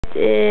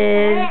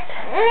is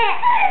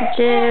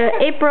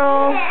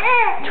April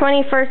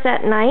 21st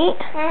at night.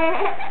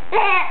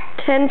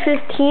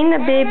 10:15. The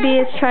baby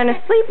is trying to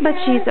sleep, but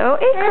she's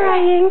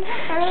crying.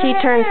 She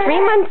turned 3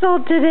 months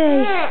old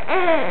today.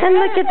 And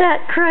look at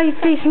that cry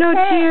face, no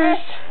tears.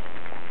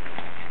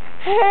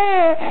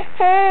 Hey.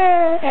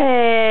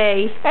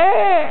 Hey.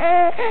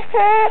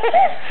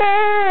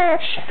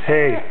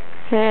 Hey.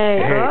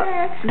 Hey. Oh,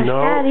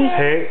 No. Daddy.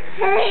 Hey.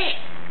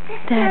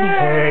 Daddy.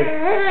 Hey.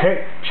 Hey.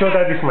 Show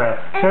Daddy smile.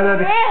 Show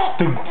Daddy.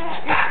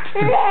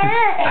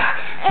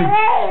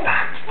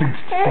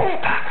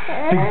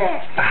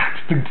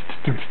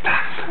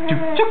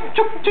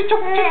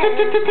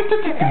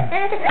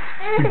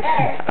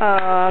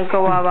 Oh,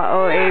 Uncle Wawa,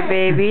 OA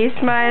baby,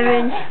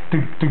 smiling.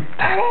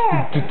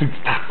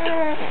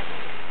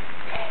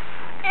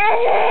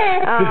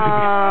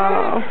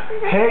 Oh.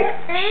 Hey,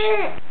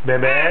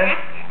 baby.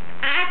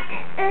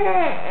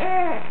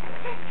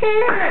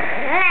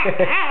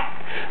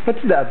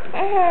 What's that?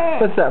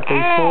 What's that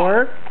face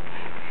for?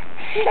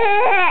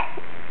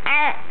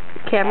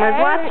 Camera's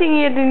watching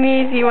you,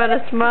 Denise. You want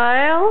to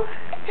smile?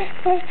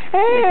 The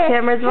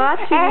camera's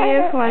watching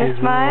you. Want to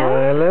smile?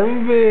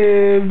 Smiling,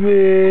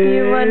 baby.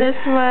 You want to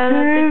smile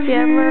at the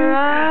camera?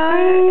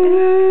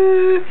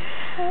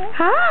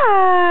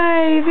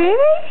 Hi,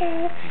 baby.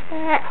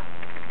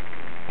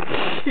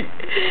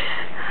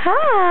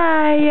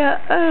 Hi,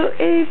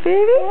 hey,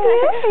 baby.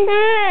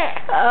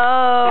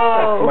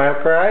 Oh. Smile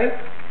cry?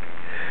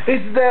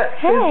 Is that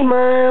a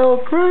smile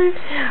cry?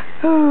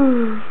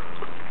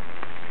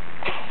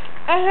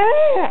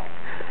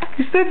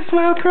 Is that a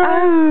smile cry?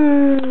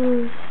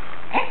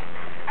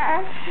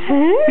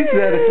 Is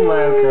that a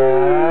smile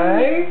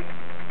cry?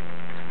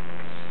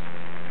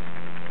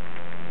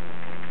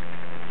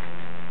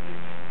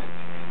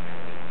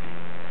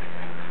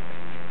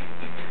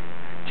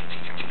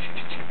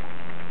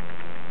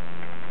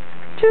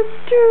 Toot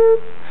toot.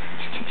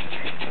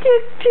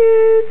 Toot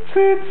toot.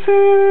 Toot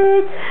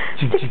toot.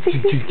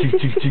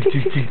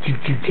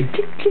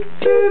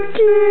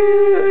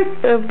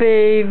 Oh,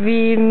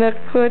 baby,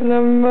 nako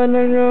naman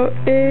ano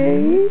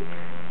eh.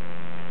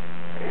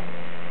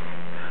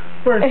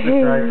 Where's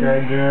the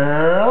cry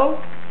girl?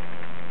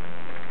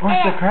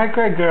 Where's the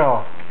cry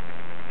girl?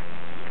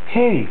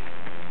 Hey.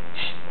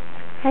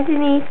 Hi,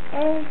 Denise.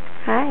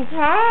 Hi.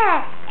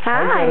 Hi.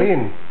 Hi,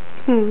 Lynn.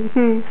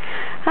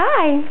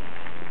 Hi.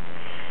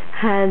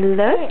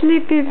 Hello,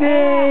 sleepy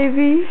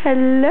baby.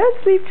 Hello,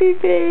 sleepy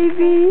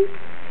baby.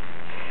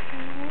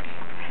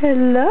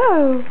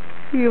 Hello.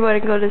 You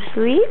want to go to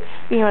sleep?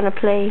 You want to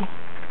play?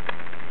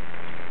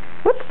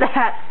 What's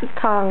that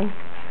tongue?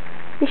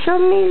 You show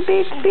me,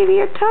 baby,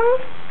 your tongue?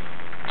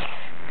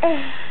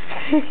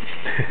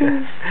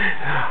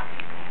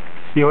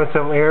 You want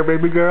some air,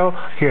 baby girl?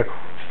 Here.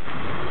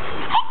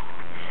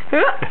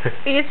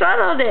 You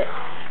swallowed it.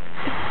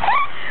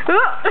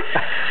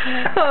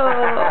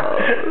 Oh,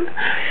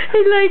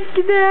 you like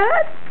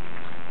that?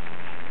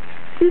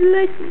 You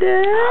like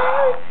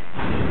that?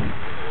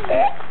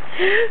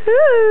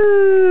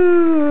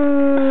 Ooh.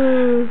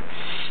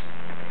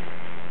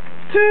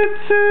 Toot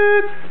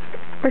toot.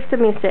 Where's the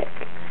music?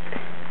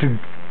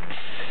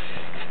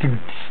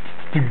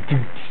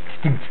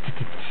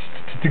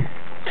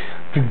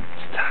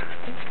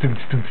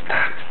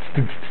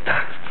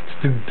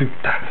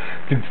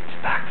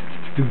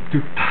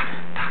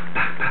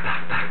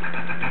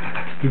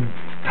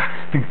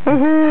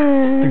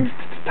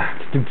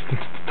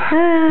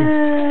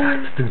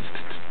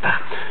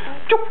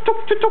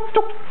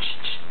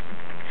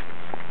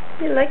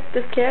 You like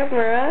the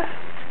camera?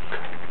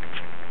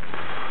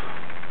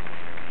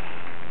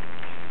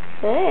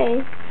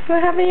 Hey, what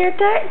happened to your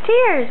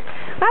tears?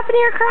 What happened to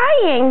your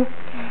crying?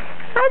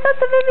 I thought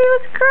the baby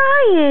was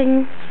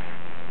crying.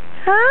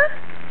 Huh?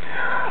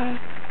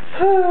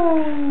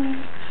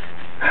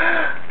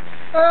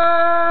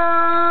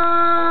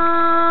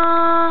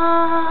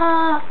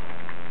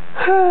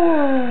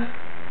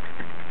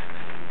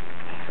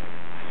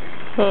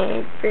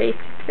 Oh,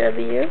 Grace, it's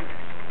you.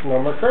 No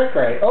more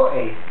cry. Oh,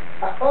 hey.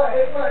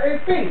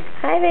 Hey.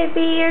 Hi,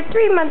 baby. You're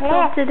 3 months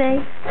old today.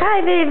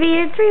 Hi, baby.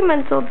 You're 3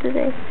 months old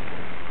today.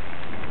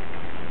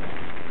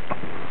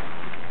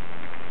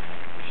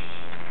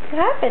 What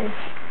happened?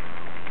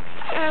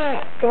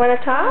 You want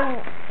to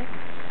talk?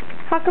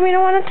 How come you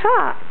don't want to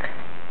talk?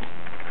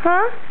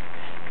 Huh?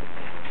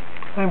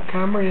 I'm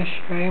camera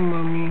shy,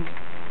 mommy.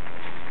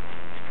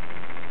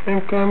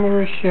 I'm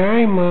camera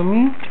shy,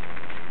 mommy.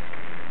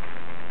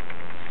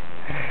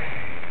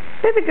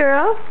 Baby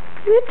girl,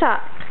 you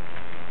talk.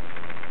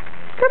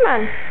 Come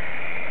on.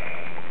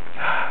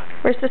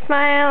 Where's the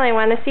smile? I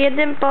want to see a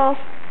dimple.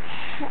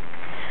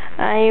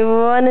 I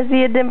want to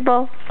see a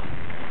dimple.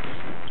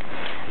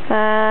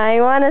 I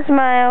want to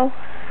smile.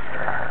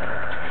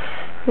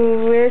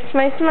 Where's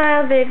my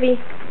smile, baby?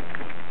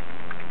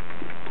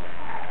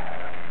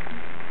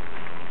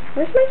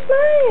 Where's my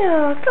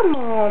smile? Come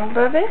on,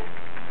 baby.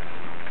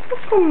 Oh,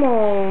 come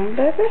on,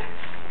 baby.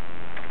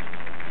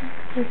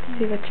 Let's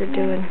see what you're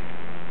doing.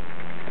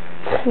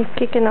 You're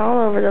kicking all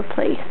over the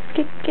place.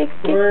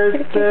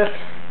 Where's the...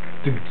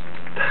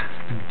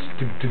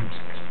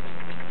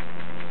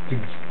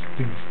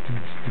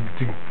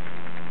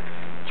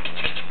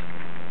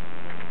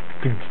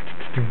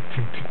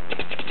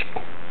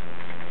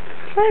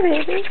 Hi,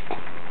 baby.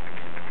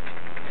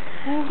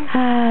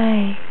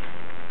 Hi.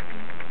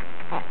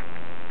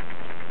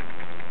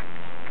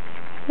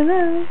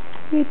 Hello.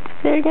 You're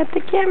staring at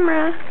the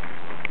camera.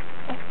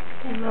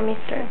 Okay, Mommy's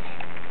turn.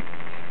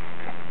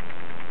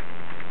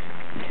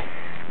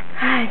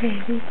 Hi,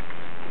 baby.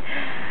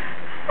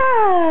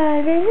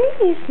 Hi, baby.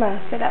 You smile.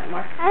 Sit up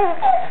more.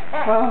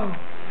 Oh.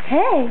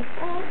 Hey.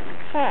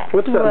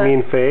 What's that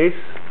mean face?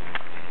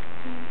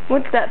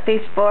 What's that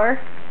face for?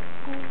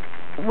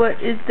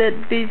 What is that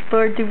face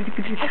for?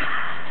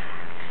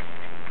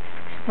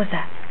 What's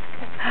that?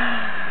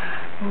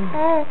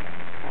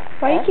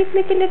 Why you keep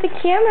looking at the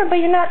camera but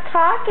you're not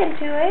talking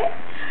to it?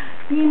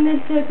 You're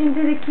not talking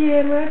to the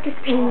camera.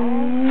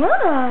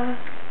 Mwah.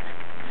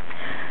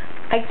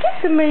 I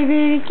kiss him, my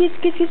baby. Kiss,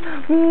 kiss, kiss.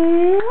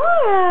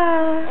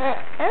 Mwah.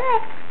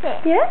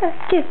 Yeah,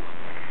 kiss.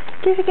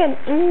 Kiss again.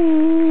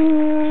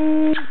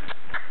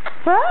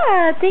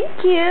 Ah,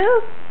 thank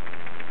you.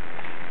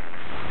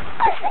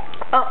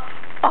 Oh,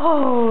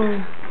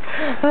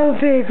 oh,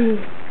 baby.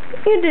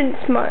 You didn't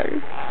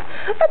smile.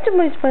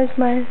 What's my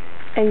smile?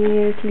 Are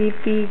you a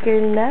sleepy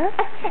girl now?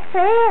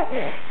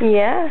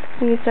 Yeah.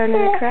 You starting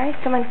to cry?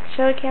 Come on,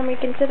 show the camera. You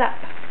can sit up.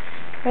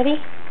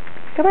 Ready?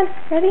 Come on.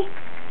 Ready?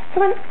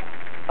 Come on.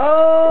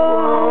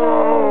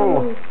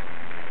 Oh.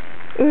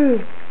 Whoa. Ooh.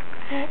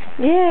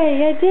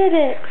 Yay, I did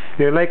it.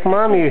 You're like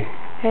Mommy.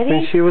 Ready?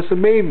 When she was a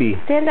baby.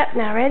 Stand up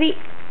now. Ready?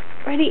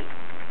 Ready?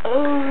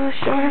 Oh,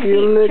 show her feet. You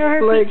look Show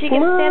her like feet. She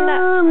can stand up.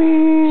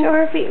 Mommy. Show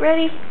her feet.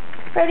 Ready?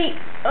 Ready?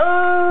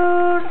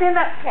 Oh, stand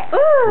up.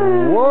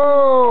 Ooh.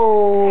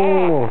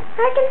 Whoa.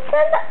 I can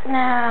stand up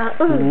now.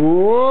 Ooh.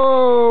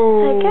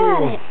 Whoa. I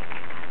got it.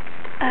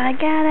 I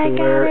got it.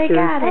 Where is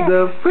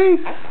the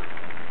face?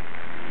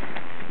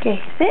 Okay,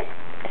 sit.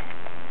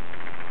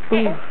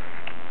 Ooh.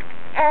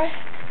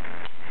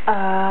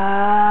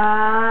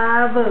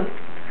 Boo.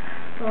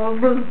 Oh,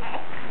 boo.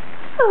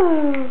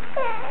 Ooh.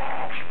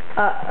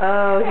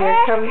 Uh-oh, here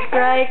comes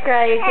Cry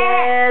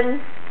again.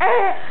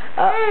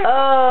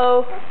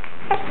 Uh-oh.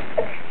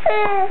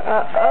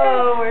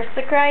 Uh-oh, where's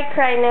the Cry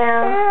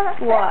now?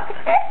 What?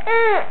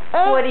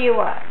 What do you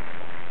want?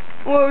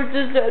 Where's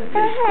the sad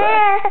face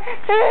cry?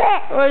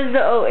 Where's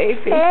the OA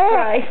face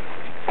cry?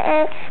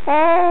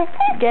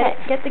 Get it?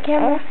 Get the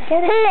camera?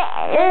 Get it?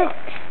 Get it?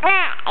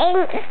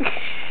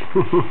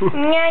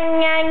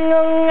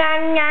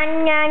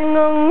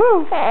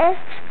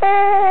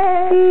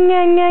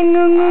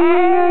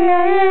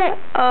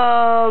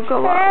 Oh,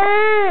 come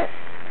on.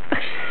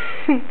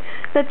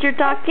 That you're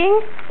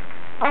talking?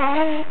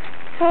 Hey.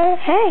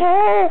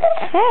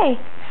 Hey.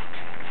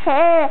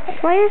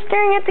 Why are you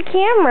staring at the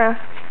camera?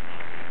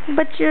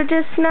 But you're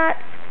just not...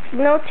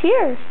 No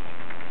tears.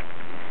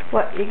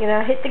 What, you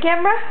gonna hit the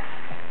camera?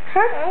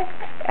 Huh?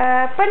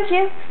 Punch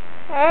you.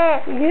 Yeah,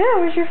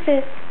 where's your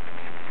fist?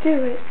 Do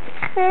it.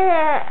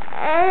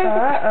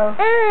 Uh-oh.